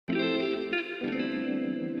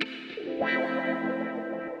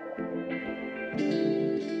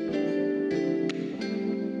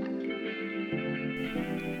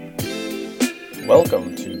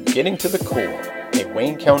Welcome to Getting to the Core, a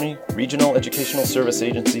Wayne County Regional Educational Service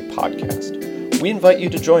Agency podcast. We invite you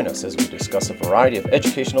to join us as we discuss a variety of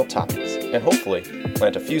educational topics and hopefully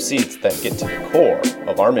plant a few seeds that get to the core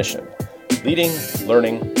of our mission, leading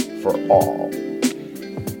learning for all.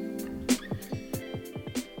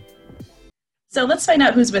 So let's find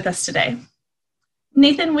out who's with us today.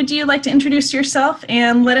 Nathan, would you like to introduce yourself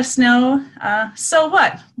and let us know, so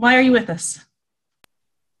what? Why are you with us?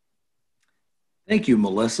 Thank you,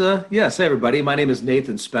 Melissa. Yes, hey everybody. My name is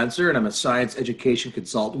Nathan Spencer, and I'm a science education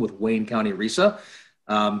consultant with Wayne County RESA.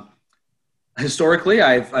 Historically,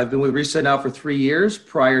 I've been with RESA now for 3 years.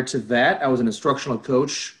 Prior to that, I was an instructional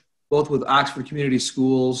coach, both with Oxford Community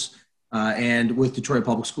Schools and with Detroit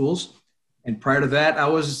Public Schools. And prior to that, I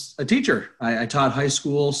was a teacher. I taught high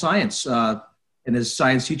school science. And as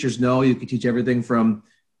science teachers know, you can teach everything from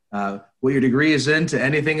what your degree is in to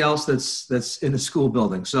anything else that's in the school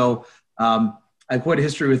building. So I have quite a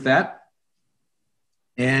history with that.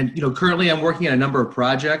 And, currently I'm working on a number of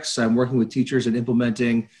projects. I'm working with teachers and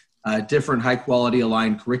implementing different high quality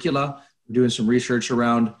aligned curricula. We're doing some research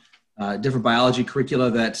around different biology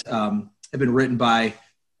curricula that have been written by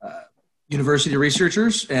university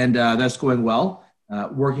researchers, and that's going well.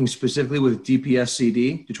 Working specifically with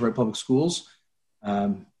DPSCD, Detroit Public Schools.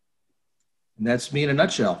 And that's me in a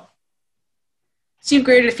nutshell. So you've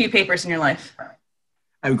graded a few papers in your life.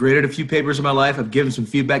 I've graded a few papers in my life. I've given some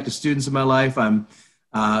feedback to students in my life.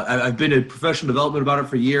 I've been in professional development about it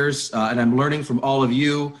for years, and I'm learning from all of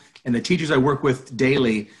you and the teachers I work with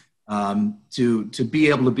daily to be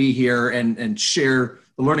able to be here and share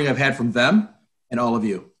the learning I've had from them and all of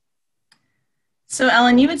you. So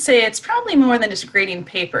Ellen, you would say it's probably more than just grading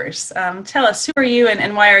papers. Tell us, who are you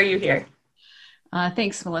and why are you here?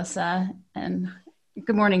 Thanks, Melissa, and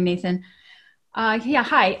good morning, Nathan.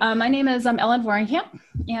 Hi. My name is Ellen Vorenkamp,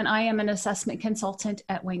 and I am an assessment consultant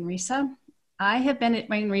at Wayne RESA. I have been at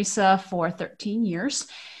Wayne RESA for 13 years,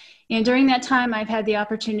 and during that time, I've had the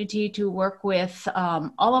opportunity to work with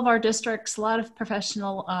all of our districts, a lot of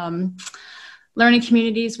professional learning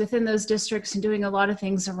communities within those districts, and doing a lot of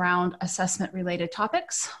things around assessment-related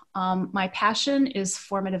topics. My passion is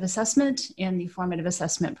formative assessment and the formative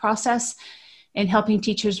assessment process, and helping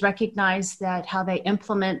teachers recognize that how they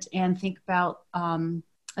implement and think about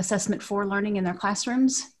assessment for learning in their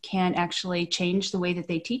classrooms can actually change the way that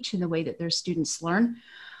they teach and the way that their students learn.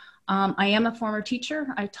 I am a former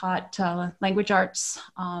teacher. I taught language arts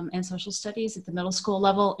and social studies at the middle school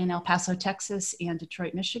level in El Paso, Texas, and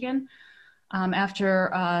Detroit, Michigan.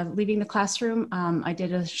 After leaving the classroom, I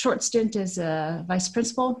did a short stint as a vice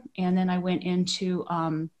principal, and then I went into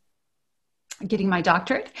getting my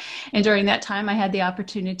doctorate. And during that time, I had the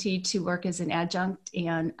opportunity to work as an adjunct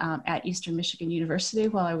and at Eastern Michigan University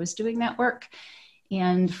while I was doing that work.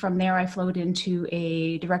 And from there, I flowed into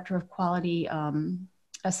a director of quality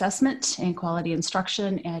assessment and quality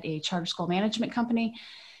instruction at a charter school management company.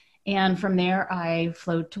 And from there, I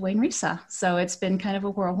flowed to Wayne RESA. So it's been kind of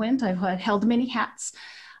a whirlwind. I've held many hats.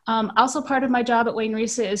 Also, part of my job at Wayne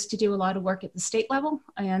RESA is to do a lot of work at the state level.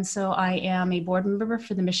 And so I am a board member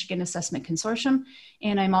for the Michigan Assessment Consortium.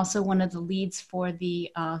 And I'm also one of the leads for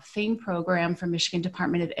the FAME program for Michigan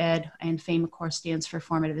Department of Ed. And FAME, of course, stands for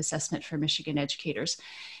Formative Assessment for Michigan Educators.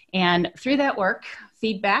 And through that work,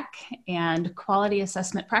 feedback and quality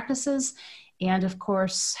assessment practices, and of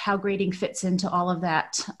course, how grading fits into all of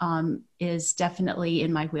that is definitely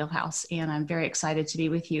in my wheelhouse. And I'm very excited to be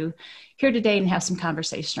with you here today and have some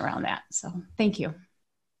conversation around that. So thank you.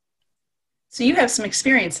 So you have some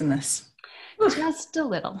experience in this. Just a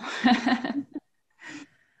little.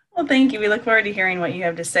 Well, thank you. We look forward to hearing what you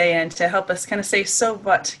have to say and to help us kind of say, so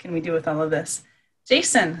what can we do with all of this?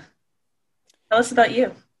 Jason, tell us about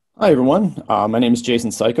you. Hi, everyone. My name is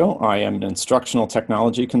Jason Psycho. I am an instructional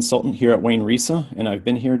technology consultant here at Wayne RESA, and I've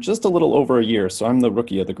been here just a little over a year, so I'm the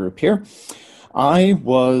rookie of the group here. I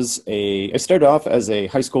started off as a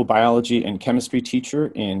high school biology and chemistry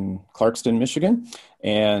teacher in Clarkston, Michigan.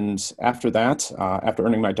 And after that, after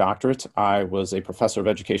earning my doctorate, I was a professor of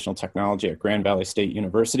educational technology at Grand Valley State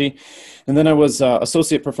University. And then I was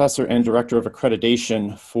associate professor and director of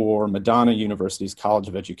accreditation for Madonna University's College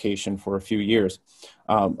of Education for a few years.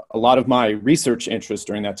 A lot of my research interests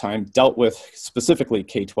during that time dealt with specifically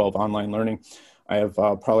K-12 online learning. I have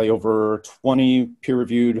probably over 20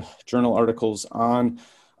 peer-reviewed journal articles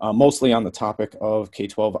mostly on the topic of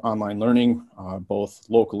K-12 online learning, both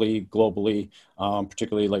locally, globally,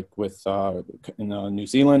 particularly like in New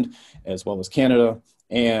Zealand, as well as Canada.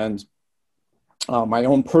 And My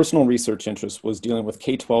own personal research interest was dealing with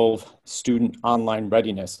K-12 student online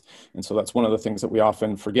readiness. And so that's one of the things that we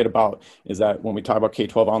often forget about, is that when we talk about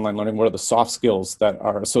K-12 online learning, what are the soft skills that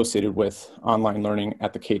are associated with online learning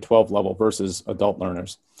at the K-12 level versus adult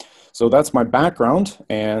learners? So that's my background,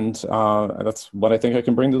 and that's what I think I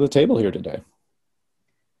can bring to the table here today.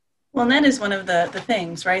 Well, and that is one of the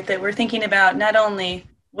things, right, that we're thinking about. Not only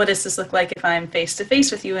what does this look like if I'm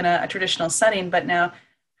face-to-face with you in a traditional setting, but now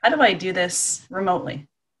how do I do this remotely?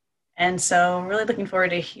 And so I'm really looking forward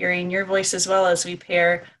to hearing your voice as well as we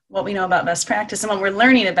pair what we know about best practice and what we're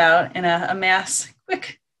learning about in a mass,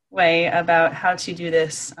 quick way about how to do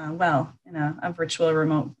this well in a virtual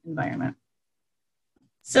remote environment.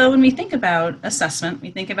 So when we think about assessment, we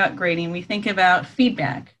think about grading, we think about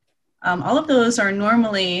feedback. All of those are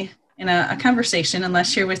normally in a conversation,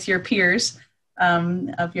 unless you're with your peers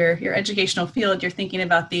of your educational field, you're thinking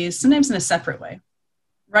about these sometimes in a separate way.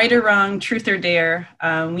 Right or wrong, truth or dare,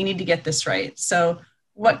 we need to get this right. So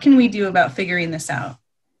what can we do about figuring this out?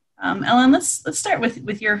 Ellen, let's start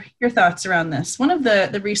with your thoughts around this. One of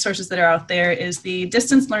the resources that are out there is the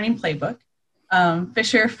Distance Learning Playbook.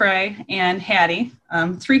 Fisher, Fry, and Hattie,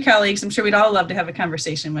 three colleagues I'm sure we'd all love to have a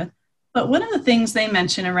conversation with. But one of the things they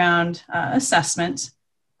mention around assessment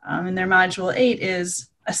in their module 8 is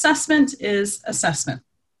assessment is assessment.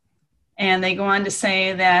 And they go on to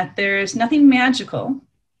say that there's nothing magical,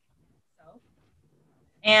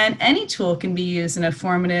 and any tool can be used in a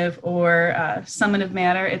formative or summative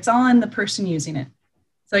manner. It's all in the person using it.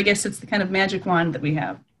 So I guess it's the kind of magic wand that we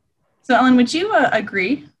have. So Ellen, would you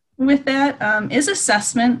agree with that? Is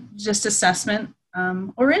assessment just assessment?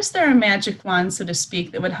 Or is there a magic wand, so to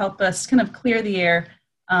speak, that would help us kind of clear the air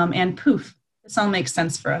and poof, this all makes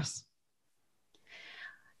sense for us?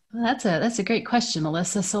 Well, that's a great question,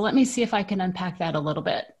 Melissa. So let me see if I can unpack that a little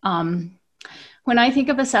bit. When I think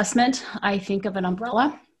of assessment, I think of an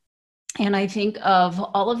umbrella, and I think of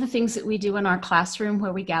all of the things that we do in our classroom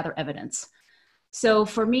where we gather evidence. So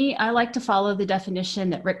for me, I like to follow the definition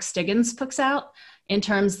that Rick Stiggins puts out in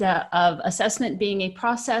terms of assessment being a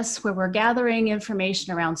process where we're gathering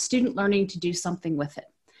information around student learning to do something with it.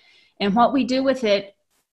 And what we do with it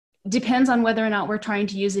depends on whether or not we're trying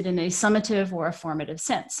to use it in a summative or a formative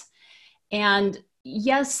sense. And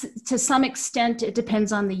yes, to some extent, it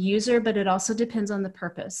depends on the user, but it also depends on the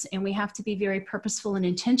purpose. And we have to be very purposeful and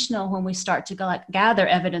intentional when we start to gather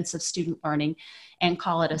evidence of student learning and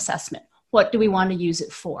call it assessment. What do we want to use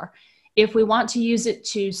it for? If we want to use it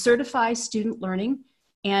to certify student learning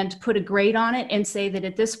and put a grade on it and say that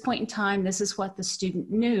at this point in time, this is what the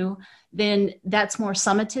student knew, then that's more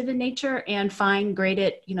summative in nature, and fine, grade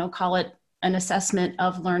it, call it an assessment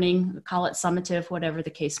of learning, call it summative, whatever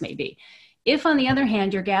the case may be. If, on the other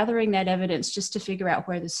hand, you're gathering that evidence just to figure out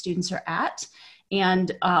where the students are at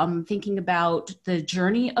and thinking about the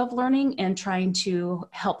journey of learning and trying to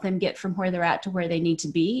help them get from where they're at to where they need to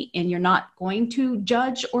be, and you're not going to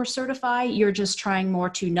judge or certify, you're just trying more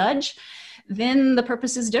to nudge, then the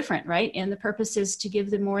purpose is different, right? And the purpose is to give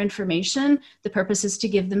them more information. The purpose is to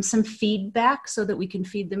give them some feedback so that we can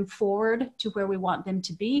feed them forward to where we want them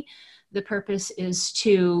to be. The purpose is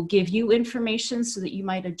to give you information so that you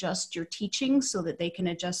might adjust your teaching so that they can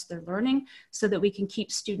adjust their learning so that we can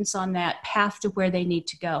keep students on that path to where they need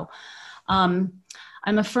to go. I'm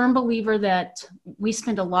a firm believer that we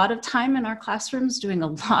spend a lot of time in our classrooms doing a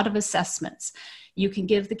lot of assessments. You can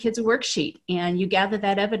give the kids a worksheet and you gather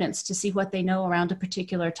that evidence to see what they know around a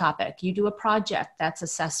particular topic. You do a project, that's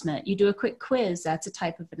assessment. You do a quick quiz, that's a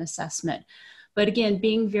type of an assessment. But again,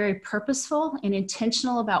 being very purposeful and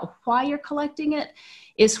intentional about why you're collecting it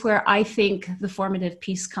is where I think the formative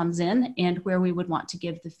piece comes in and where we would want to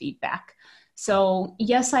give the feedback. So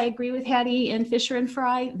yes, I agree with Hattie and Fisher and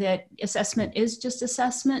Fry that assessment is just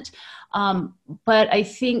assessment, but I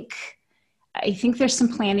think there's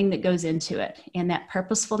some planning that goes into it, and that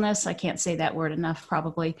purposefulness, I can't say that word enough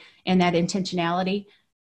probably, and that intentionality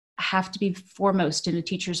have to be foremost in a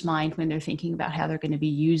teacher's mind when they're thinking about how they're going to be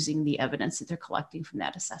using the evidence that they're collecting from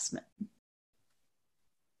that assessment.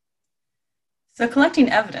 So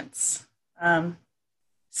collecting evidence,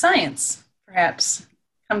 science perhaps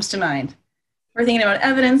comes to mind. We're thinking about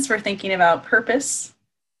evidence, we're thinking about purpose.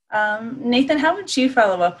 Nathan, how would you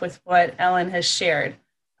follow up with what Ellen has shared?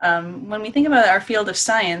 When we think about our field of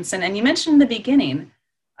science, and you mentioned in the beginning,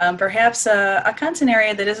 perhaps a content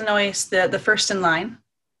area that isn't always the first in line.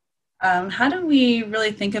 How do we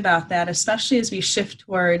really think about that, especially as we shift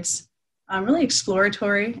towards really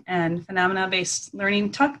exploratory and phenomena-based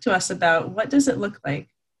learning? Talk to us about what does it look like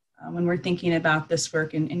when we're thinking about this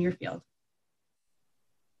work in your field?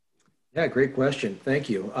 Yeah, great question. Thank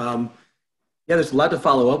you. Yeah, there's a lot to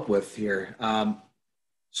follow up with here.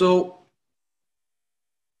 So,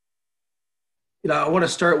 I want to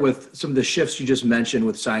start with some of the shifts you just mentioned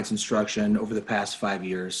with science instruction over the past 5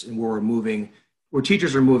 years and where we're moving, where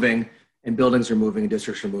teachers are moving and buildings are moving and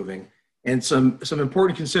districts are moving. And some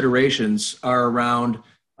important considerations are around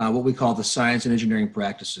what we call the science and engineering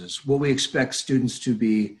practices, what we expect students to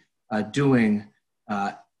be doing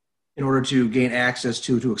in order to gain access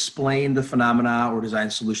to explain the phenomena or design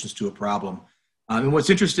solutions to a problem. And what's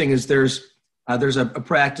interesting is there's a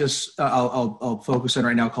practice I'll focus on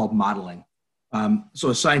right now called modeling. So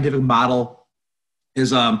a scientific model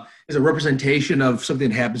is a representation of something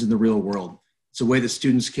that happens in the real world. It's a way that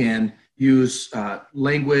students can use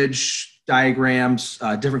language, diagrams,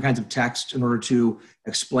 different kinds of text in order to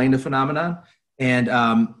explain the phenomenon. And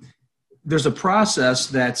there's a process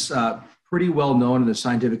that's pretty well known in the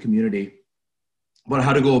scientific community about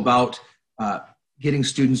how to go about getting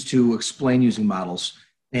students to explain using models.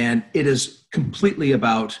 And it is completely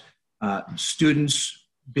about students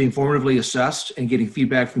being formatively assessed and getting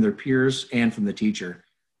feedback from their peers and from the teacher.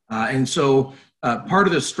 And so part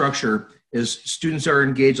of this structure is students are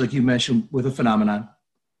engaged, like you mentioned, with a phenomenon.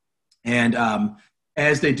 And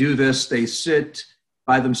as they do this, they sit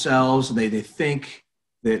by themselves, they think,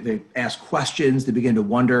 they ask questions, they begin to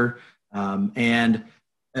wonder. And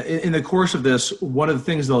in the course of this, one of the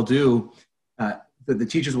things they'll do, that the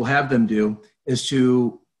teachers will have them do, is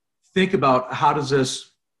to think about how does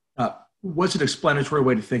this, what's an explanatory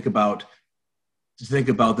way to think about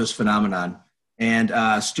this phenomenon.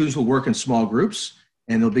 And students will work in small groups,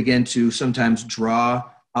 and they'll begin to sometimes draw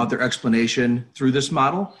out their explanation through this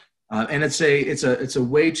model. And it's a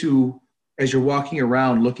way to, as you're walking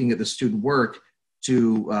around looking at the student work,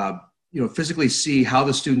 to physically see how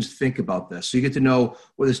the students think about this. So you get to know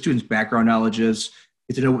what the student's background knowledge is,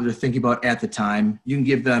 get to know what they're thinking about at the time. You can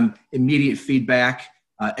give them immediate feedback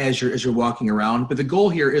as you're walking around. But the goal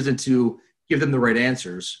here isn't to give them the right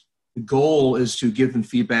answers. The goal is to give them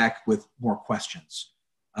feedback with more questions.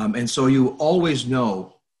 And so you always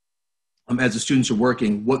know, as the students are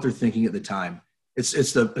working, what they're thinking at the time.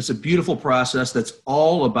 It's a beautiful process that's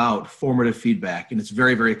all about formative feedback, and it's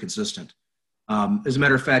very, very consistent. As a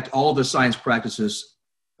matter of fact, all the science practices,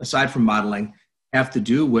 aside from modeling, have to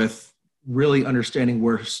do with really understanding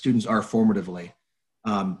where students are formatively.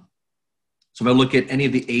 So if I look at any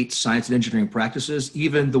of the 8 science and engineering practices,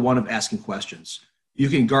 even the one of asking questions, you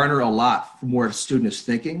can garner a lot from where a student is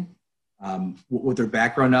thinking, what their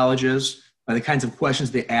background knowledge is, by the kinds of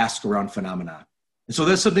questions they ask around phenomena. And so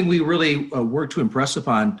that's something we really work to impress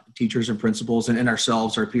upon teachers and principals and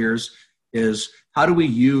ourselves, our peers, is how do we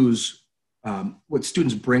use what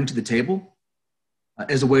students bring to the table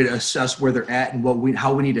as a way to assess where they're at and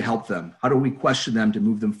how we need to help them. How do we question them to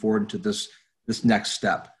move them forward into this next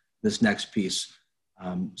step, this next piece.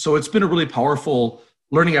 So it's been a really powerful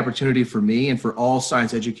learning opportunity for me and for all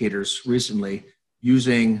science educators recently,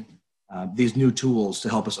 using these new tools to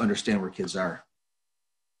help us understand where kids are.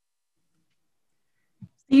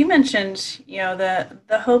 You mentioned,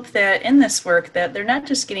 the hope that in this work that they're not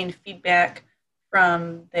just getting feedback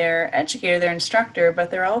from their educator, their instructor,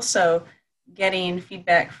 but they're also getting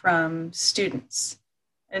feedback from students.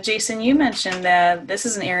 Jason, you mentioned that this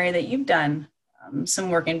is an area that you've done some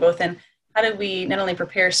work in, both in how do we not only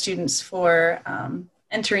prepare students for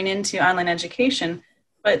entering into online education,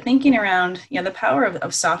 but thinking around the power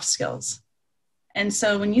of soft skills. And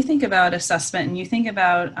so when you think about assessment and you think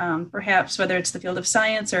about perhaps whether it's the field of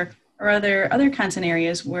science or other content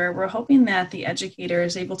areas where we're hoping that the educator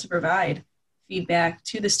is able to provide feedback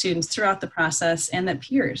to the students throughout the process and that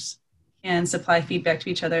peers can supply feedback to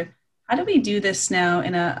each other, how do we do this now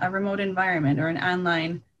in a remote environment or an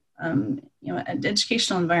online an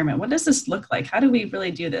educational environment? What does this look like? How do we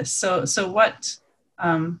really do this? So what,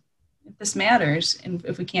 if this matters and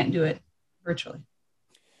if we can't do it virtually?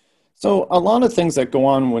 So a lot of things that go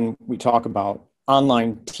on when we talk about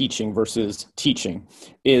online teaching versus teaching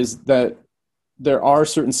is that there are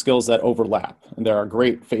certain skills that overlap. And there are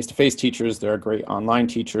great face-to-face teachers, there are great online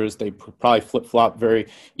teachers, they probably flip-flop very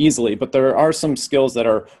easily, but there are some skills that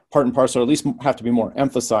are part and parcel, or at least have to be more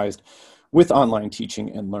emphasized with online teaching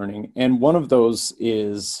and learning. And one of those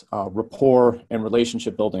is rapport and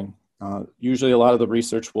relationship building. Usually a lot of the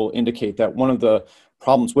research will indicate that one of the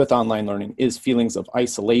problems with online learning is feelings of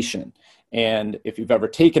isolation. And if you've ever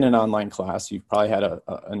taken an online class, you've probably had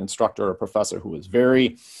an instructor or a professor who was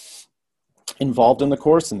very involved in the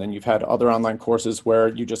course, and then you've had other online courses where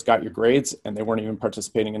you just got your grades and they weren't even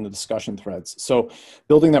participating in the discussion threads. So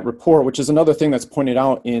building that rapport, which is another thing that's pointed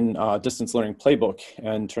out in Distance Learning Playbook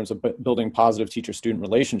in terms of building positive teacher-student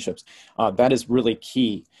relationships, that is really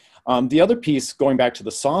key. The other piece, going back to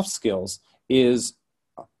the soft skills, is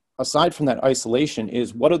aside from that isolation,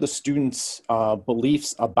 is what are the students'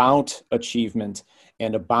 beliefs about achievement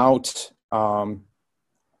and about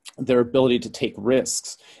their ability to take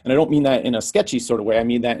risks. And I don't mean that in a sketchy sort of way. I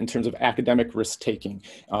mean that in terms of academic risk taking,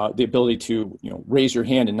 the ability to raise your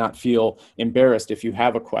hand and not feel embarrassed if you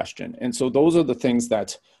have a question. And so those are the things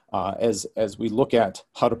that as we look at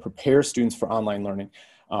how to prepare students for online learning,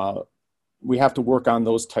 we have to work on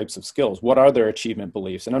those types of skills. What are their achievement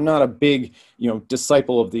beliefs? And I'm not a big,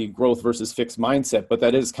 disciple of the growth versus fixed mindset, but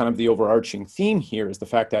that is kind of the overarching theme here, is the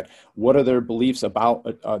fact that what are their beliefs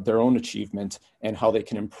about their own achievement and how they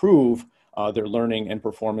can improve their learning and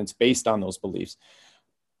performance based on those beliefs.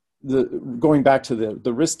 Going back to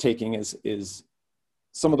the risk taking is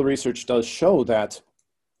some of the research does show that,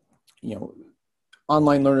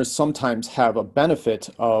 online learners sometimes have a benefit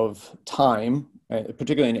of time,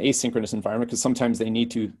 particularly in an asynchronous environment, because sometimes they need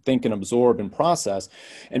to think and absorb and process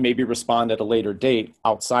and maybe respond at a later date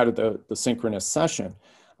outside of the synchronous session.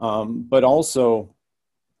 But also,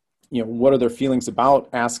 what are their feelings about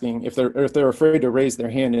asking, if they're afraid to raise their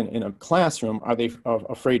hand in a classroom, are they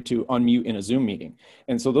afraid to unmute in a Zoom meeting?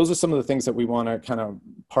 And so those are some of the things that we want to kind of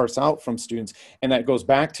parse out from students. And that goes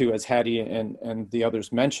back to, as Hattie and the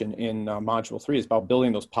others mentioned in Module 3, is about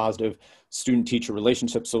building those positive student-teacher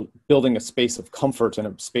relationships. So building a space of comfort and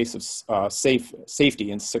a space of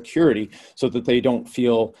safety and security, so that they don't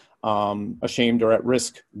feel ashamed or at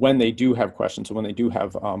risk when they do have questions or when they do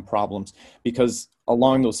have problems. Because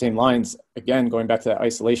along those same lines, again, going back to that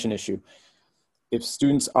isolation issue, if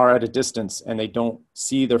students are at a distance and they don't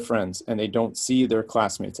see their friends and they don't see their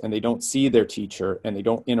classmates and they don't see their teacher and they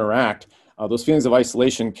don't interact, those feelings of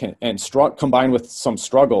isolation combined with some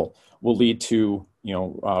struggle will lead to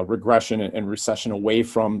regression and recession away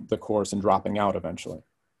from the course and dropping out eventually.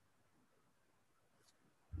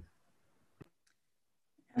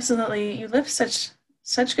 Absolutely. You lift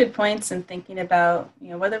such good points in thinking about,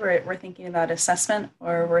 whether we're thinking about assessment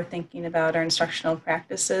or we're thinking about our instructional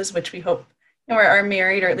practices, which we hope are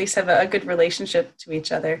married or at least have a good relationship to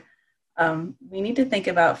each other. We need to think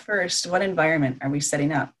about first, what environment are we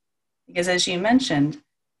setting up? Because as you mentioned,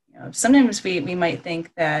 sometimes we might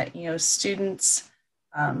think that, students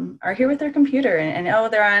are here with their computer and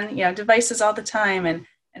they're on, devices all the time and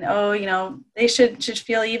they should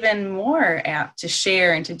feel even more apt to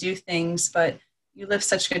share and to do things, but you lift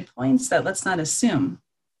such good points that let's not assume.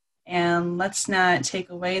 And let's not take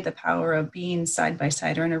away the power of being side by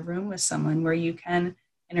side or in a room with someone where you can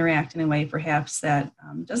interact in a way perhaps that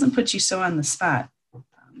doesn't put you so on the spot.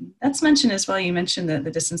 That's mentioned as well. You mentioned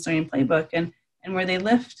the distance learning playbook and where they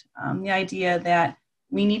lift the idea that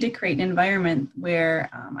we need to create an environment where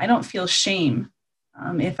I don't feel shame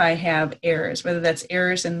if I have errors, whether that's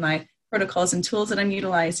errors in my protocols and tools that I'm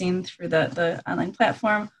utilizing through the online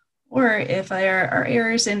platform, or if there are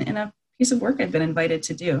errors in a piece of work I've been invited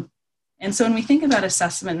to do. And so when we think about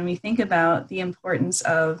assessment and we think about the importance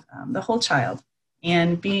of the whole child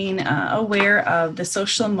and being aware of the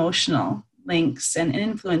social emotional links and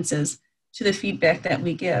influences to the feedback that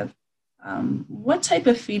we give, what type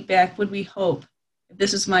of feedback would we hope, if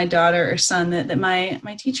this is my daughter or son, that my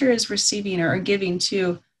teacher is receiving or giving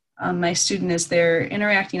to my student as they're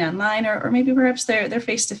interacting online, or maybe perhaps they're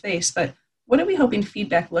face-to-face, but what are we hoping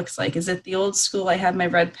feedback looks like? Is it the old school, I have my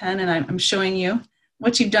red pen and I'm showing you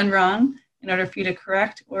what you've done wrong in order for you to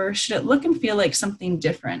correct? Or should it look and feel like something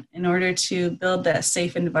different in order to build that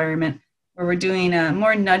safe environment where we're doing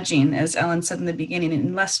more nudging, as Ellen said in the beginning,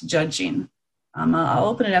 and less judging? I'll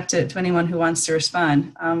open it up to anyone who wants to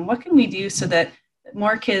respond. What can we do so that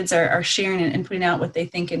more kids are sharing and putting out what they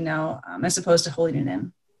think and know, as opposed to holding it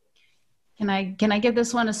in? Can I give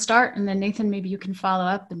this one a start, and then Nathan, maybe you can follow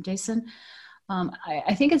up, and Jason?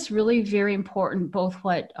 I think it's really very important, both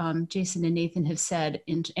what Jason and Nathan have said,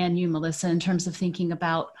 and you, Melissa, in terms of thinking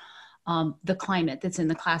about the climate that's in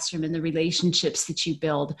the classroom and the relationships that you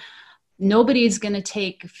build. Nobody's going to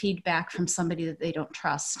take feedback from somebody that they don't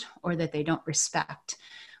trust or that they don't respect.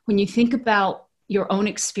 When you think about your own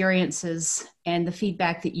experiences and the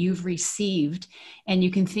feedback that you've received, and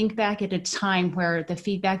you can think back at a time where the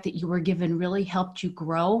feedback that you were given really helped you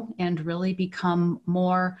grow and really become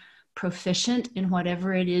more proficient in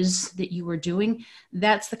whatever it is that you were doing,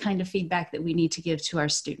 that's the kind of feedback that we need to give to our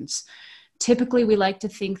students. Typically, we like to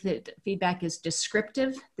think that feedback is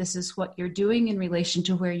descriptive. This is what you're doing in relation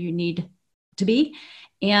to where you need to be.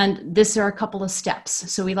 And this are a couple of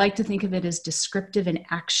steps. So we like to think of it as descriptive and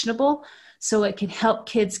actionable, so it can help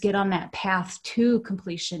kids get on that path to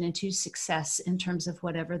completion and to success in terms of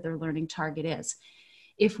whatever their learning target is.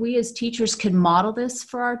 If we as teachers can model this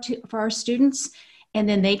for our students and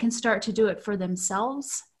then they can start to do it for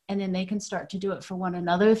themselves, and then they can start to do it for one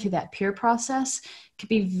another through that peer process, can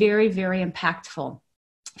be very, very impactful.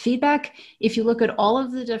 Feedback, if you look at all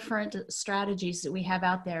of the different strategies that we have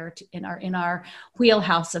out there in our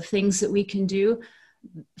wheelhouse of things that we can do,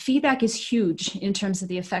 feedback is huge in terms of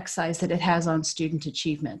the effect size that it has on student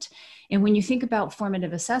achievement. And when you think about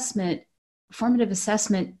formative assessment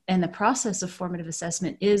and the process of formative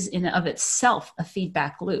assessment is in and of itself a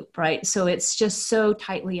feedback loop, right? So it's just so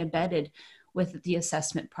tightly embedded with the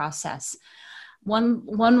assessment process.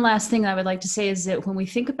 One last thing I would like to say is that when we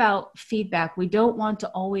think about feedback, we don't want to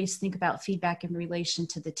always think about feedback in relation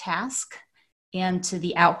to the task and to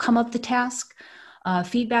the outcome of the task.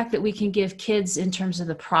 Feedback that we can give kids in terms of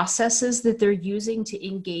the processes that they're using to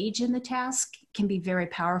engage in the task can be very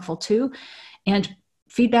powerful too. And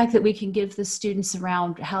feedback that we can give the students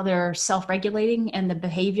around how they're self-regulating and the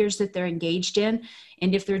behaviors that they're engaged in,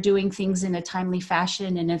 and if they're doing things in a timely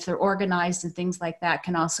fashion and if they're organized and things like that,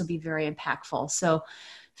 can also be very impactful. So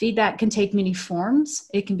feedback can take many forms.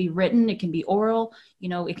 It can be written, it can be oral,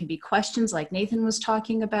 it can be questions like Nathan was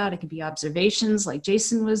talking about, it can be observations like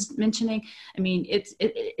Jason was mentioning. I mean,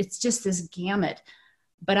 it's just this gamut.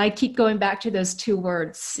 But I keep going back to those two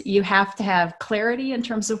words. You have to have clarity in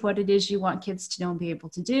terms of what it is you want kids to know and be able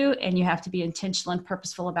to do, and you have to be intentional and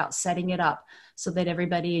purposeful about setting it up so that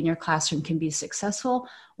everybody in your classroom can be successful,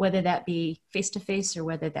 whether that be face-to-face or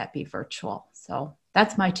whether that be virtual. So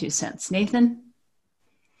that's my 2 cents. Nathan?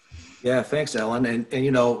 Yeah, thanks, Ellen. And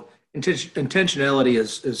intentionality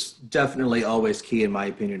is definitely always key in my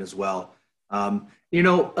opinion as well.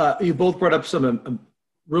 You both brought up some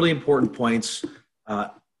really important points.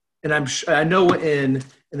 And I know in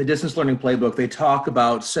the distance learning playbook, they talk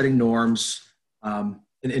about setting norms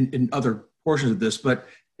in other portions of this, but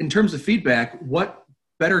in terms of feedback, what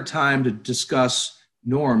better time to discuss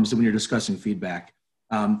norms than when you're discussing feedback?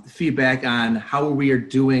 Feedback on how we are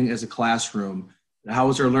doing as a classroom, how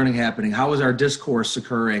is our learning happening, how is our discourse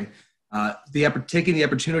occurring, taking the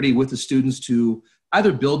opportunity with the students to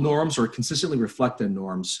either build norms or consistently reflect on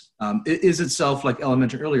norms. It is itself, like Ellen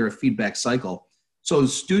mentioned earlier, a feedback cycle. So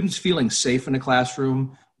students feeling safe in a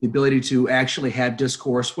classroom, the ability to actually have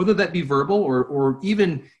discourse, whether that be verbal or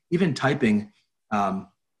even typing, can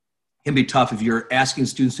be tough if you're asking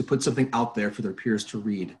students to put something out there for their peers to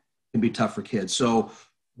read. It can be tough for kids. So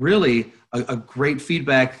really a great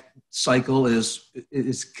feedback cycle is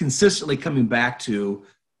consistently coming back to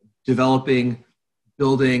developing,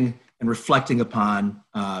 building, and reflecting upon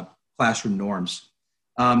classroom norms.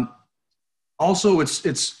 Also, I'm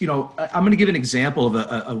going to give an example of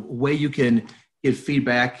a way you can get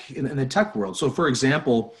feedback in the tech world. So for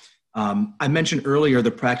example, I mentioned earlier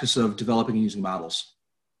the practice of developing and using models.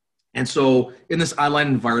 And so in this online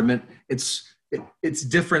environment, it's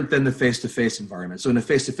different than the face-to-face environment. So in a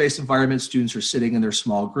face-to-face environment, students are sitting in their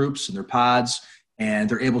small groups, in their pods, and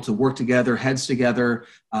they're able to work together, heads together,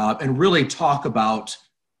 and really talk about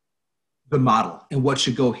the model and what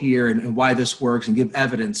should go here and why this works and give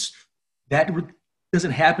evidence. That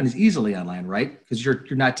doesn't happen as easily online, right? Because you're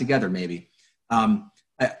not together maybe.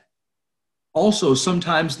 Also,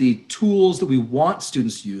 sometimes the tools that we want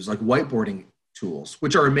students to use, like whiteboarding tools,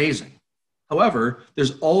 which are amazing. However,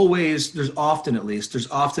 there's often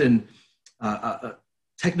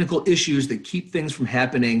technical issues that keep things from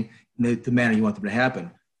happening in the manner you want them to happen.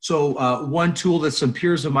 So one tool that some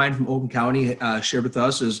peers of mine from Oakland County shared with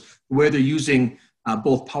us is where they're using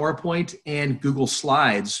both PowerPoint and Google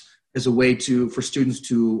Slides as a way for students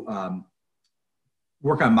to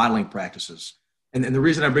work on modeling practices. And the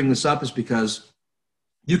reason I bring this up is because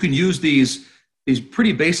you can use these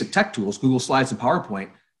pretty basic tech tools, Google Slides and PowerPoint,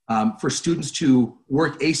 for students to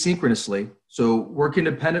work asynchronously, so work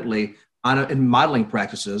independently in modeling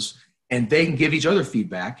practices, and they can give each other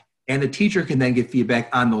feedback, and the teacher can then give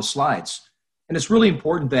feedback on those slides. And it's really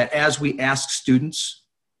important that as we ask students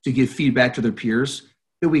to give feedback to their peers,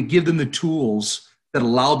 that we give them the tools that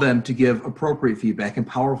allow them to give appropriate feedback and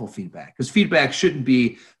powerful feedback. Because feedback shouldn't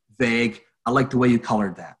be vague. I like the way you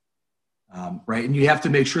colored that, right? And you have to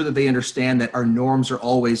make sure that they understand that our norms are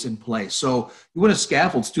always in place. So you want to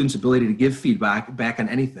scaffold students' ability to give feedback back on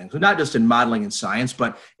anything. So not just in modeling and science,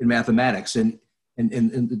 but in mathematics and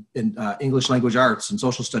in English language arts and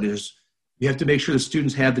social studies. You have to make sure the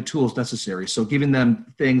students have the tools necessary. So giving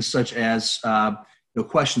them things such as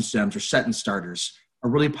question stems or sentence starters are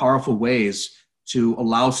really powerful ways to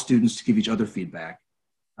allow students to give each other feedback.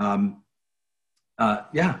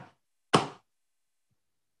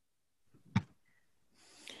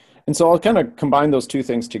 And so I'll kind of combine those two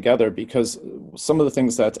things together, because some of the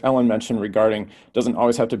things that Ellen mentioned regarding doesn't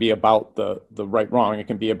always have to be about the right wrong. It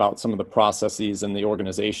can be about some of the processes and the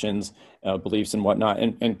organizations, beliefs and whatnot.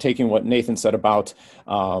 And taking what Nathan said about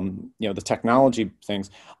the technology things,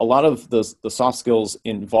 a lot of the soft skills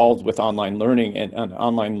involved with online learning and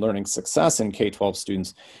online learning success in K-12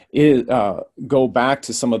 students go back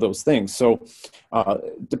to some of those things. So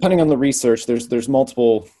depending on the research, there's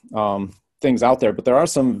multiple things out there, but there are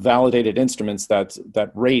some validated instruments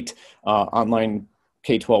that rate online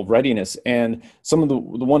K-12 readiness. And some of the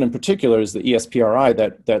one in particular is the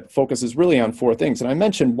ESPRI that focuses really on four things. And I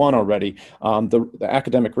mentioned one already, the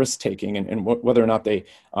academic risk-taking and whether or not they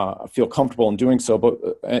feel comfortable in doing so, but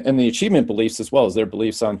and the achievement beliefs as well as their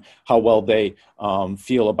beliefs on how well they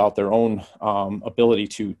feel about their own ability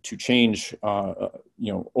to change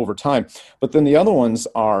over time. But then the other ones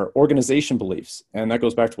are organization beliefs. And that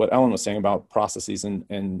goes back to what Ellen was saying about processes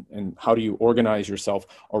and how do you organize yourself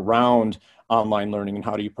around online learning, and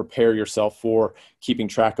how do you prepare yourself for keeping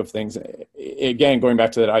track of things. Again, going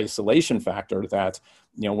back to that isolation factor, that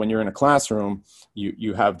when you're in a classroom,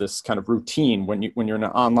 you have this kind of routine. When you're in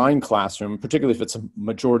an online classroom, particularly if it's a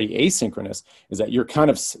majority asynchronous, is that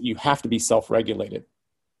you have to be self-regulated.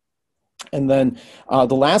 And then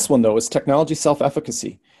the last one, though, is technology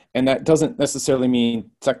self-efficacy. And that doesn't necessarily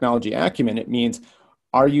mean technology acumen. It means,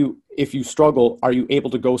 if you struggle, are you able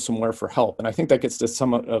to go somewhere for help? And I think that gets to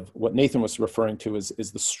some of what Nathan was referring to is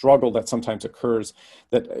the struggle that sometimes occurs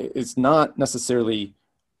that is not necessarily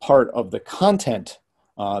part of the content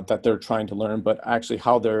that they're trying to learn, but actually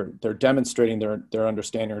how they're demonstrating their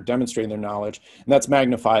understanding or demonstrating their knowledge. And that's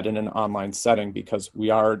magnified in an online setting, because we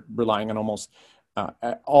are relying on almost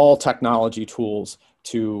all technology tools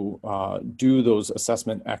to do those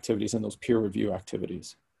assessment activities and those peer review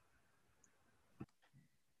activities.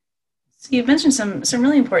 So you've mentioned some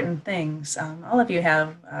really important things. All of you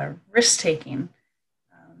have risk-taking,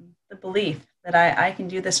 the belief that I can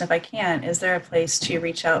do this, and if I can't, is there a place to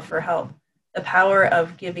reach out for help? The power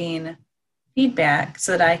of giving feedback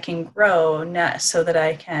so that I can grow, not so that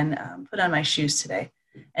I can put on my shoes today.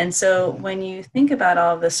 And so when you think about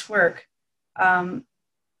all of this work, do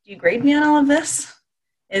you grade me on all of this?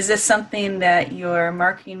 Is this something that you're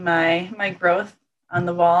marking my growth on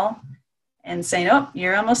the wall and saying, oh,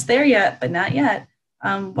 you're almost there yet, but not yet?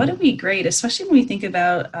 What do we grade, especially when we think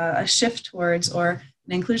about a shift towards or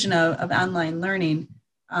an inclusion of online learning?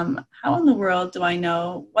 How in the world do I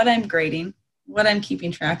know what I'm grading, what I'm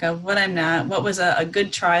keeping track of, what I'm not, what was a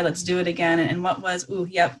good try, let's do it again, and what was, ooh,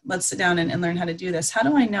 yep, let's sit down and learn how to do this? How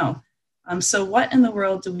do I know? So what in the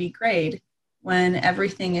world do we grade when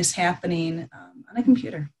everything is happening on a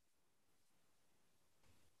computer?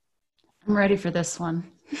 I'm ready for this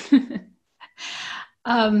one.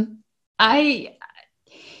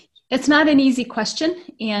 It's not an easy question.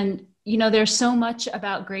 And, there's so much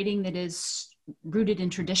about grading that is rooted in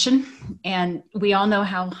tradition. And we all know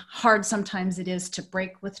how hard sometimes it is to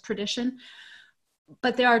break with tradition.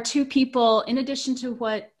 But there are two people, in addition to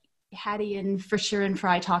what Hattie and Fisher and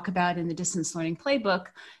Fry talk about in the distance learning playbook,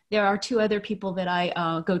 there are two other people that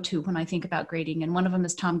I go to when I think about grading. And one of them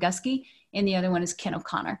is Tom Guskey, and the other one is Ken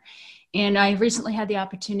O'Connor. And I recently had the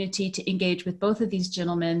opportunity to engage with both of these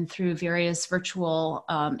gentlemen through various virtual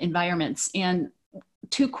environments. And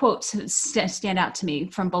two quotes stand out to me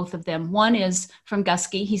from both of them. One is from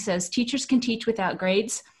Guskey. He says, teachers can teach without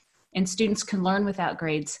grades and students can learn without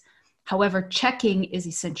grades. However, checking is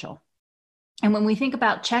essential. And when we think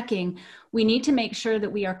about checking, we need to make sure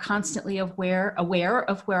that we are constantly aware of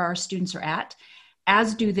where our students are at,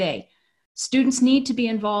 as do they. Students need to be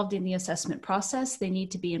involved in the assessment process. They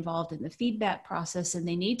need to be involved in the feedback process, and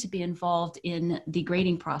they need to be involved in the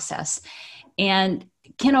grading process. And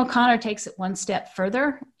Ken O'Connor takes it one step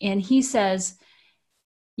further, and he says,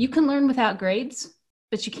 you can learn without grades,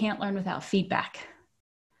 but you can't learn without feedback.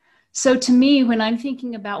 So to me, when I'm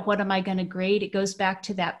thinking about what am I going to grade, it goes back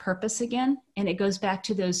to that purpose again, and it goes back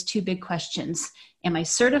to those two big questions. Am I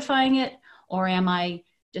certifying it, or am I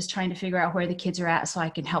just trying to figure out where the kids are at so I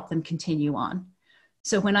can help them continue on?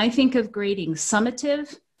 So when I think of grading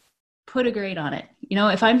summative, put a grade on it.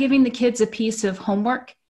 If I'm giving the kids a piece of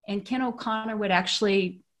homework, and Ken O'Connor would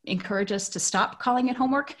actually encourage us to stop calling it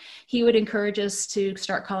homework, he would encourage us to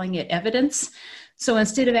start calling it evidence. So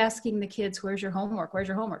instead of asking the kids, where's your homework? Where's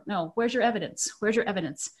your homework? No, where's your evidence? Where's your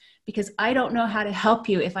evidence? Because I don't know how to help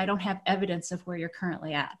you if I don't have evidence of where you're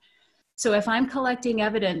currently at. So if I'm collecting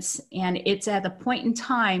evidence and it's at the point in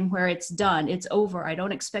time where it's done, it's over, I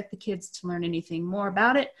don't expect the kids to learn anything more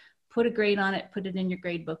about it, put a grade on it, put it in your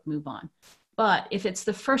grade book, move on. But if it's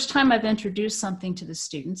the first time I've introduced something to the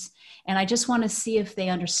students and I just want to see if they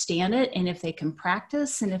understand it and if they can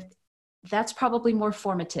practice, and if that's probably more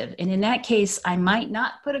formative. And in that case, I might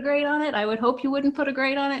not put a grade on it. I would hope you wouldn't put a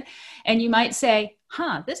grade on it. And you might say,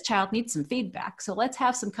 this child needs some feedback. So let's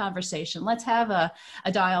have some conversation. Let's have a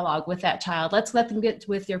dialogue with that child. Let's let them get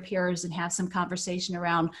with their peers and have some conversation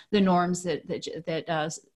around the norms that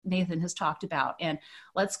Nathan has talked about. And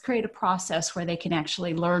let's create a process where they can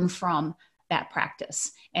actually learn from that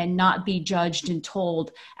practice and not be judged and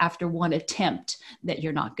told after one attempt that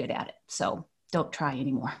you're not good at it. So don't try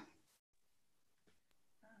anymore.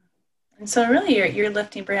 And so really you're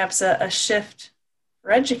lifting perhaps a shift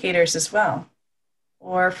for educators as well,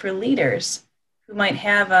 or for leaders who might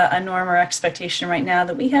have a norm or expectation right now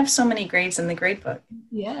that we have so many grades in the grade book.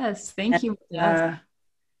 Yes, thank you. Yeah,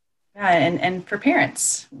 and for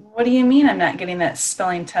parents, what do you mean I'm not getting that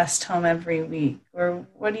spelling test home every week? Or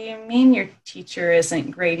what do you mean your teacher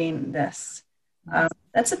isn't grading this?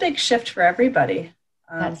 That's a big shift for everybody.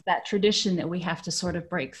 That's that tradition that we have to sort of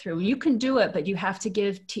break through. You can do it, but you have to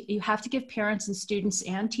give parents and students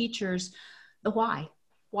and teachers the why.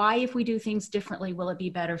 Why, if we do things differently, will it be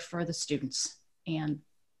better for the students? And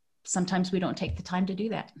sometimes we don't take the time to do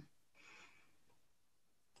that.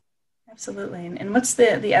 Absolutely. And what's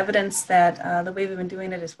the evidence that the way we've been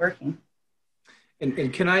doing it is working?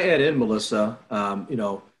 And can I add in, Melissa?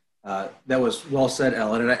 That was well said,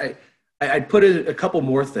 Ellen. And I'd put in a couple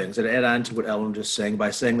more things and add on to what Ellen was just saying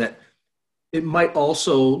by saying that it might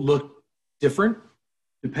also look different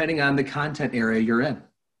depending on the content area you're in.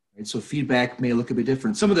 Right? So feedback may look a bit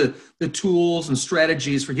different. Some of the tools and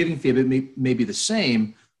strategies for giving feedback may be the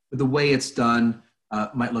same, but the way it's done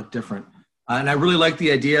might look different. And I really like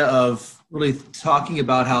the idea of really talking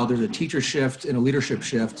about how there's a teacher shift and a leadership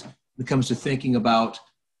shift when it comes to thinking about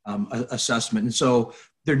assessment. And so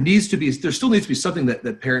there still needs to be something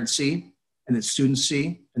that parents see and that students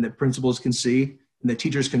see and that principals can see and that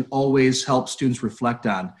teachers can always help students reflect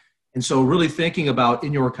on. And so really thinking about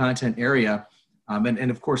in your content area,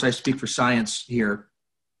 and of course I speak for science here,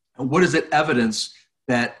 what is it evidence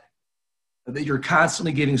that you're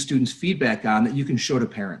constantly giving students feedback on that you can show to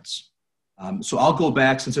parents? So I'll go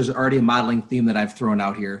back, since there's already a modeling theme that I've thrown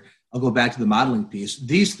out here, I'll go back to the modeling piece.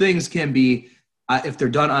 These things can be, if they're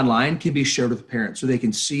done online, can be shared with parents so they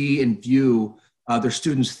can see and view their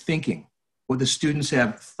students' thinking, what the students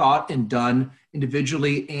have thought and done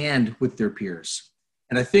individually and with their peers.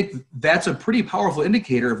 And I think that's a pretty powerful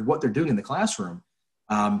indicator of what they're doing in the classroom.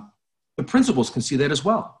 The principals can see that as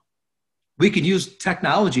well. We can use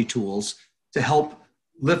technology tools to help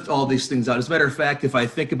lift all these things out. As a matter of fact, if I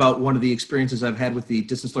think about one of the experiences I've had with the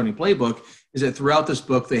distance learning playbook, is that throughout this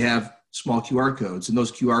book, they have small QR codes, and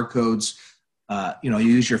those QR codes, you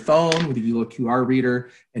use your phone with your little QR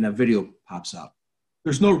reader and a video pops up.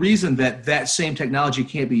 There's no reason that same technology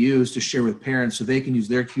can't be used to share with parents so they can use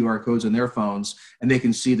their QR codes on their phones and they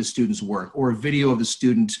can see the student's work, or a video of the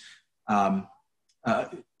student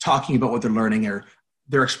talking about what they're learning or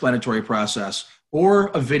their explanatory process, or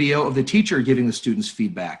a video of the teacher giving the students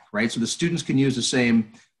feedback, right? So the students can use the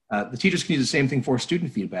teachers can use the same thing for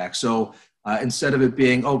student feedback. So instead of it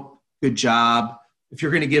being, oh, good job, if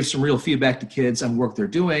you're going to give some real feedback to kids on work they're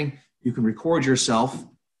doing, you can record yourself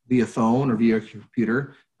via phone or via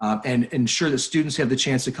computer and ensure that students have the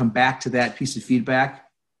chance to come back to that piece of feedback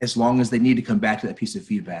as long as they need to come back to that piece of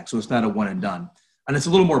feedback. So it's not a one and done. And it's a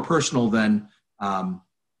little more personal than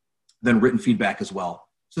written feedback as well.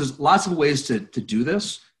 So there's lots of ways to do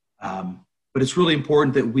this, but it's really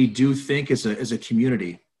important that we do think as a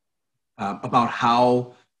community about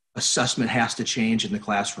how assessment has to change in the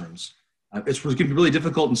classrooms. It's going to be really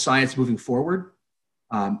difficult in science moving forward.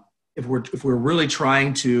 If we're really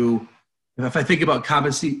trying to, if I think about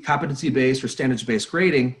competency-based or standards-based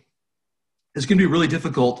grading, it's going to be really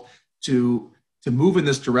difficult to move in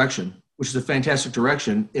this direction, which is a fantastic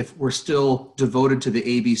direction, if we're still devoted to the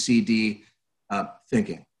A, B, C, D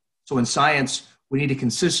thinking. So in science, we need to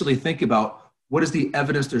consistently think about what is the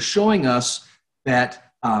evidence they're showing us that's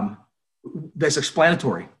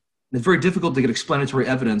explanatory. And it's very difficult to get explanatory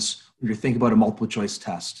evidence when you're thinking about a multiple choice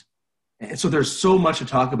test. And so there's so much to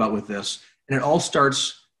talk about with this. And it all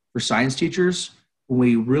starts for science teachers when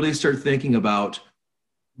we really start thinking about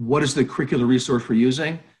what is the curricular resource we're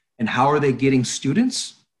using and how are they getting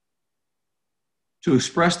students to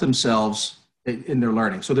express themselves in their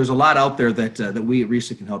learning. So there's a lot out there that we at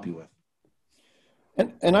RISA can help you with.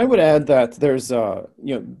 And I would add that there's,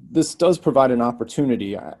 this does provide an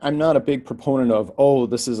opportunity. I'm not a big proponent of, oh,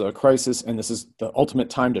 this is a crisis and this is the ultimate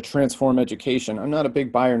time to transform education. I'm not a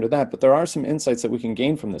big buyer into that, but there are some insights that we can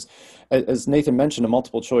gain from this. As Nathan mentioned, a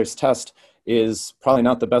multiple choice test is probably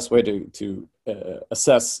not the best way to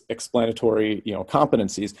assess explanatory,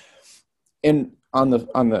 competencies. And on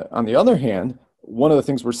the other hand, one of the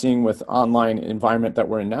things we're seeing with online environment that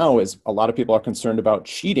we're in now is a lot of people are concerned about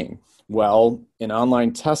cheating. Well, in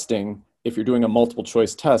online testing, if you're doing a multiple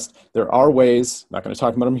choice test, there are ways, not going to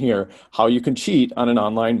talk about them here, how you can cheat on an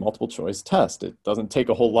online multiple choice test. It doesn't take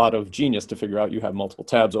a whole lot of genius to figure out you have multiple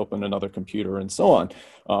tabs open, another computer, and so on,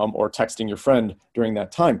 or texting your friend during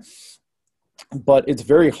that time. But it's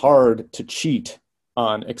very hard to cheat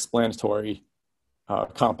on explanatory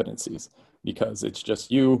competencies, because it's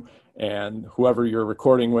just you and whoever you're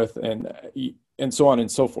recording with, and so on and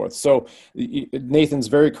so forth. So Nathan's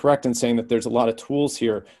very correct in saying that there's a lot of tools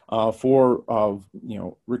here for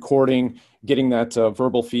recording, getting that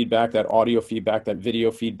verbal feedback, that audio feedback, that video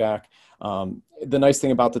feedback. The nice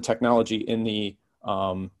thing about the technology in the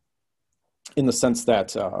sense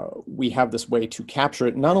that we have this way to capture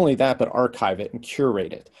it, not only that, but archive it and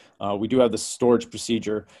curate it. We do have this storage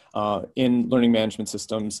procedure in learning management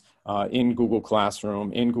systems, in Google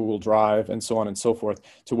Classroom, in Google Drive, and so on and so forth,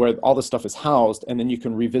 to where all this stuff is housed, and then you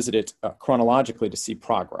can revisit it chronologically to see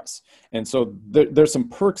progress. And so there's some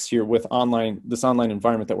perks here with this online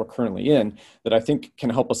environment that we're currently in that I think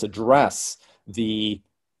can help us address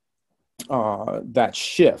that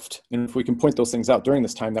shift. And if we can point those things out during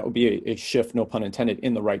this time, that would be a shift, no pun intended,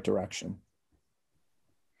 in the right direction.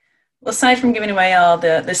 Well, aside from giving away all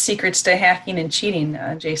the secrets to hacking and cheating,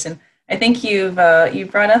 Jason, I think you've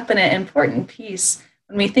brought up an important piece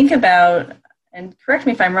when we think about, and correct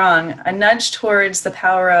me if I'm wrong, a nudge towards the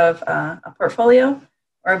power of a portfolio,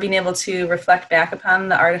 or being able to reflect back upon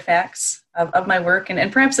the artifacts of my work.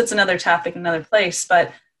 And perhaps it's another topic, another place,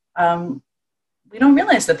 but we don't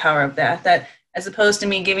realize the power of that as opposed to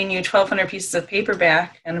me giving you 1,200 pieces of paper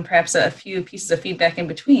back and perhaps a few pieces of feedback in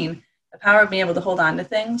between, the power of being able to hold on to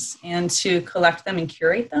things and to collect them and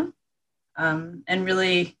curate them, and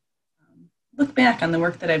really look back on the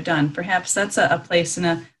work that I've done. Perhaps that's a place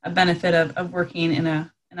and a benefit of working in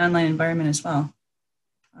an online environment as well.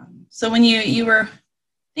 So when you were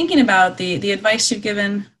thinking about the advice you've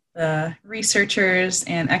given, the researchers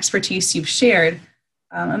and expertise you've shared,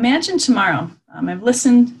 imagine tomorrow. I've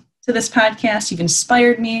listened to this podcast. You've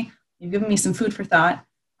inspired me. You've given me some food for thought.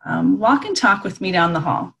 Walk and talk with me down the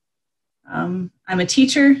hall. I'm a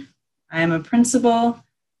teacher. I'm a principal.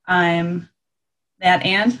 I'm that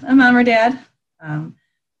and a mom or dad.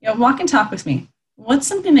 Walk and talk with me. What's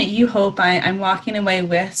something that you hope I'm walking away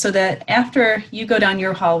with, so that after you go down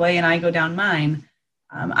your hallway and I go down mine,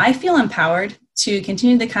 I feel empowered to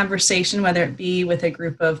continue the conversation, whether it be with a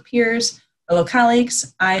group of peers, fellow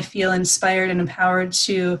colleagues. I feel inspired and empowered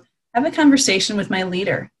to have a conversation with my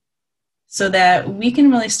leader, so that we can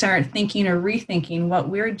really start thinking or rethinking what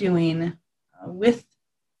we're doing with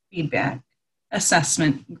feedback,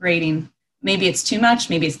 assessment, grading. Maybe it's too much,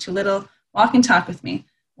 maybe it's too little. Walk and talk with me.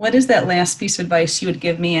 What is that last piece of advice you would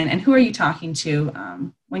give me, and who are you talking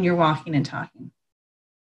to when you're walking and talking?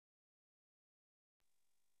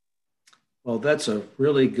 Well, that's a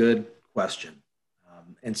really good question.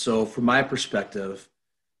 And so from my perspective,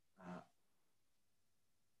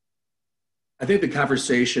 I think the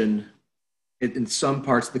conversation, in some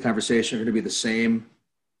parts of the conversation, are going to be the same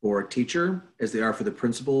for a teacher as they are for the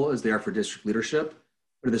principal, as they are for district leadership.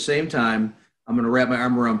 But at the same time, I'm going to wrap my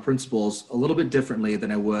arm around principals a little bit differently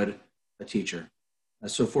than I would a teacher.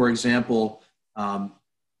 So for example, a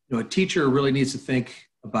teacher really needs to think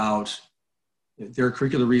about their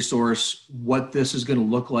curricular resource, what this is going to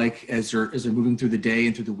look like as they're moving through the day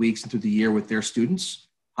and through the weeks and through the year with their students.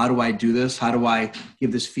 How do I do this? How do I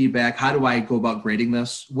give this feedback? How do I go about grading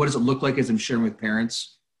this? What does it look like as I'm sharing with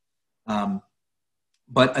parents?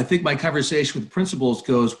 But I think my conversation with principals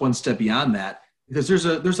goes one step beyond that, because there's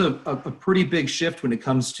a pretty big shift when it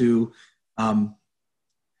comes to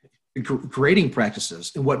grading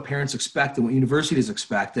practices and what parents expect and what universities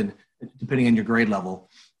expect, and depending on your grade level.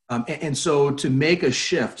 And so to make a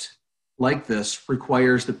shift like this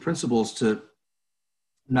requires the principals to, I'm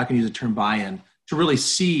not going to use the term buy-in, to really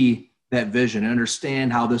see that vision and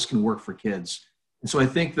understand how this can work for kids. And so I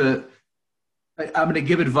think that I'm going to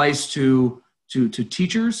give advice to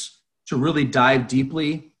teachers to really dive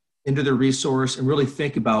deeply into their resource and really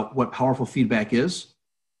think about what powerful feedback is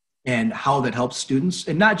and how that helps students,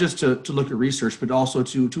 and not just to look at research, but also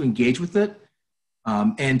to engage with it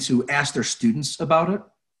and to ask their students about it.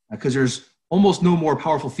 Because there's almost no more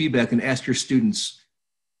powerful feedback than ask your students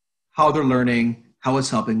how they're learning, how it's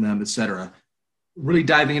helping them, et cetera. Really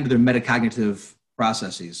diving into their metacognitive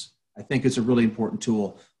processes, I think, is a really important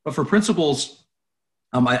tool. But for principals,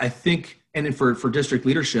 I think, and for district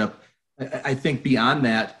leadership, I think beyond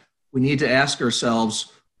that, we need to ask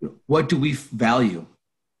ourselves, what do we value?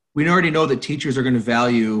 We already know that teachers are going to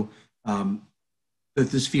value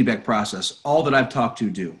this feedback process. All that I've talked to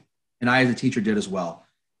do, and I as a teacher did as well.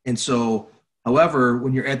 And so, however,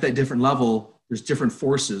 when you're at that different level, there's different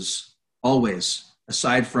forces always,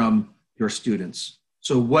 aside from your students.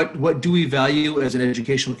 So what do we value as an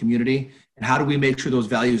educational community, and how do we make sure those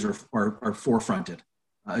values are forefronted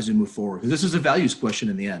as we move forward? Because this is a values question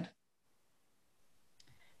in the end.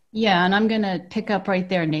 Yeah, and I'm going to pick up right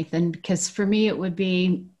there, Nathan, because for me it would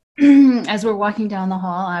be, as we're walking down the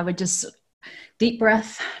hall, I would just deep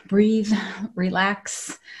breath, breathe,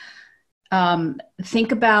 relax,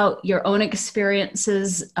 think about your own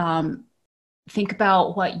experiences, think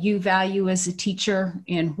about what you value as a teacher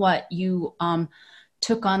and what you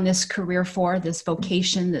took on this career for, this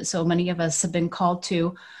vocation that so many of us have been called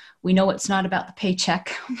to. We know it's not about the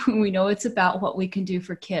paycheck. We know it's about what we can do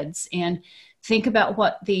for kids, and think about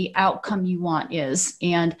what the outcome you want is.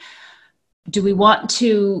 And do we want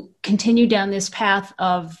to continue down this path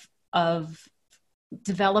of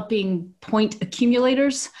developing point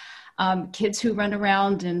accumulators, kids who run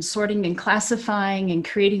around and sorting and classifying and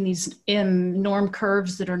creating these norm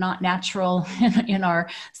curves that are not natural in our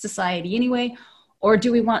society anyway? Or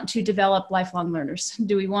do we want to develop lifelong learners?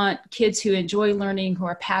 Do we want kids who enjoy learning, who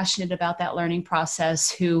are passionate about that learning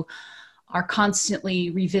process, who are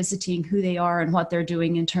constantly revisiting who they are and what they're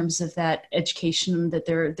doing in terms of that education that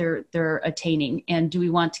they're attaining? And do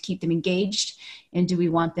we want to keep them engaged? And do we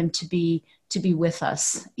want them to be with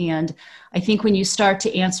us? And I think when you start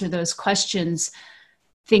to answer those questions,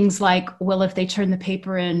 things like, well, if they turn the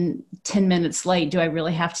paper in 10 minutes late, do I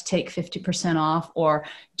really have to take 50% off? Or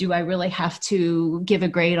do I really have to give a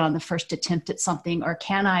grade on the first attempt at something? Or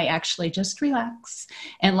can I actually just relax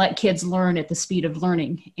and let kids learn at the speed of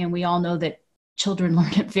learning? And we all know that children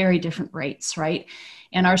learn at very different rates, right?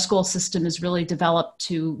 And our school system is really developed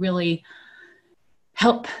to really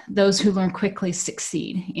help those who learn quickly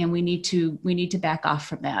succeed. And we need to back off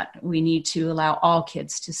from that. We need to allow all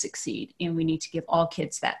kids to succeed, and we need to give all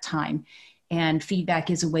kids that time. And feedback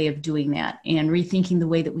is a way of doing that, and rethinking the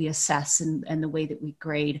way that we assess and the way that we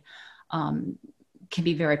grade can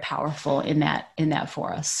be very powerful in that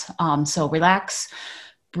for us. So relax,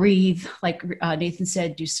 breathe, like Nathan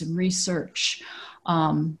said, do some research,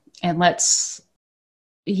 and let's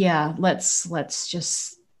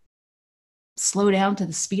just slow down to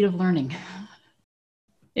the speed of learning,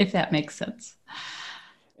 if that makes sense.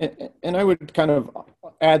 And I would kind of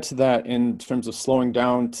add to that in terms of slowing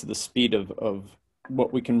down to the speed of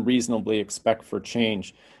what we can reasonably expect for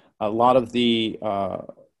change. A lot of the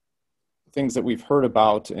things that we've heard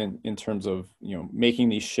about in terms of making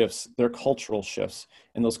these shifts, they're cultural shifts,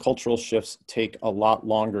 and those cultural shifts take a lot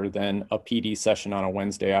longer than a PD session on a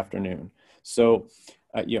Wednesday afternoon. So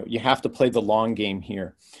you have to play the long game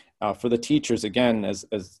here. For the teachers, again, as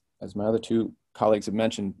my other two colleagues have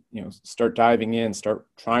mentioned, start diving in, start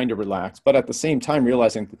trying to relax, but at the same time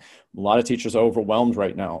realizing a lot of teachers are overwhelmed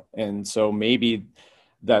right now, and so maybe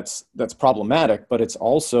that's problematic. But it's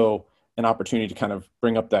also an opportunity to kind of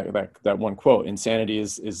bring up that one quote: insanity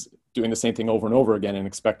is doing the same thing over and over again and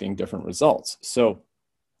expecting different results. So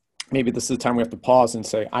maybe this is the time we have to pause and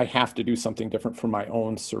say, I have to do something different for my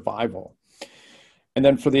own survival. And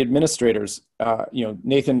then for the administrators,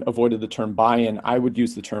 Nathan avoided the term buy-in. I would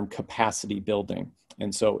use the term capacity building.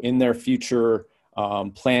 And so in their future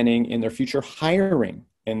planning, in their future hiring,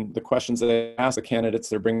 and the questions that they ask the candidates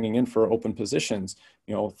they're bringing in for open positions,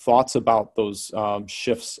 thoughts about those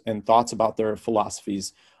shifts and thoughts about their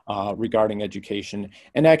philosophies regarding education,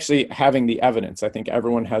 and actually having the evidence. I think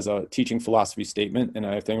everyone has a teaching philosophy statement, and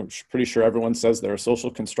I think pretty sure everyone says they're a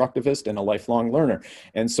social constructivist and a lifelong learner.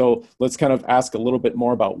 And so let's kind of ask a little bit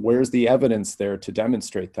more about where's the evidence there to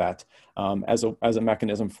demonstrate that as a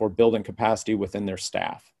mechanism for building capacity within their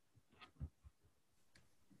staff.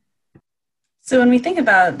 So when we think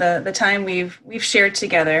about the time we've shared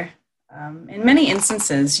together, in many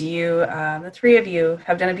instances, the three of you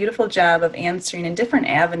have done a beautiful job of answering in different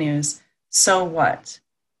avenues, so what?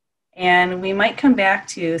 And we might come back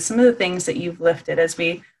to some of the things that you've lifted as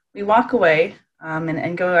we walk away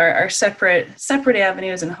and go our separate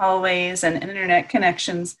avenues and hallways and internet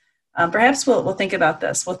connections. Perhaps we'll think about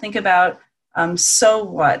this. We'll think about so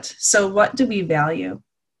what? So what do we value?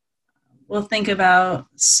 We'll think about,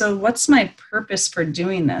 so what's my purpose for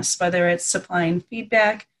doing this? Whether it's supplying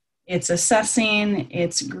feedback, it's assessing,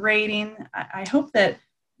 it's grading. I hope that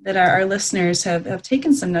our listeners have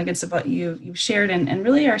taken some nuggets of what you've shared and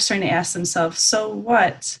really are starting to ask themselves, so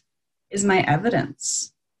what is my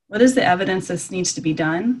evidence? What is the evidence this needs to be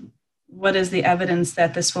done? What is the evidence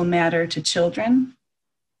that this will matter to children?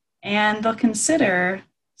 And they'll consider,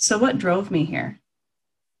 so what drove me here?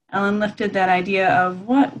 Ellen lifted that idea of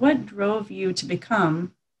what drove you to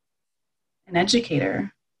become an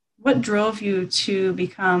educator? What drove you to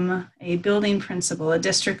become a building principal, a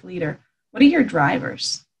district leader? What are your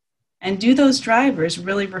drivers? And do those drivers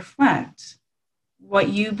really reflect what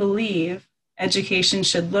you believe education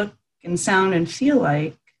should look and sound and feel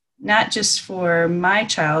like, not just for my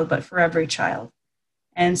child, but for every child?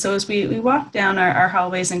 And so as we walk down our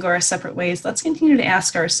hallways and go our separate ways, let's continue to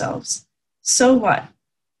ask ourselves, so what?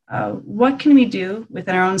 What can we do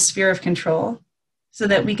within our own sphere of control so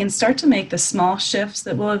that we can start to make the small shifts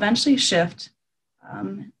that will eventually shift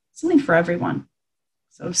something for everyone?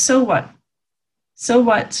 So what? So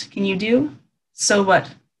what can you do? So what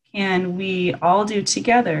can we all do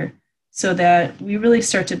together so that we really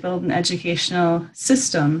start to build an educational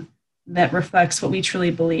system that reflects what we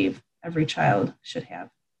truly believe every child should have?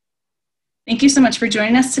 Thank you so much for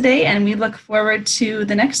joining us today, and we look forward to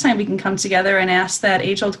the next time we can come together and ask that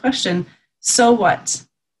age-old question, so what?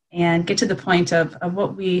 And get to the point of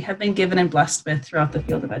what we have been given and blessed with throughout the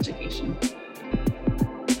field of education.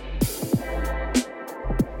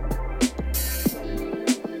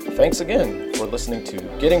 Thanks again for listening to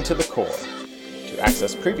Getting to the Core. To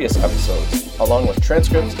access previous episodes, along with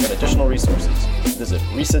transcripts and additional resources, visit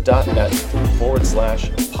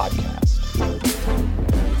risa.net/podcast.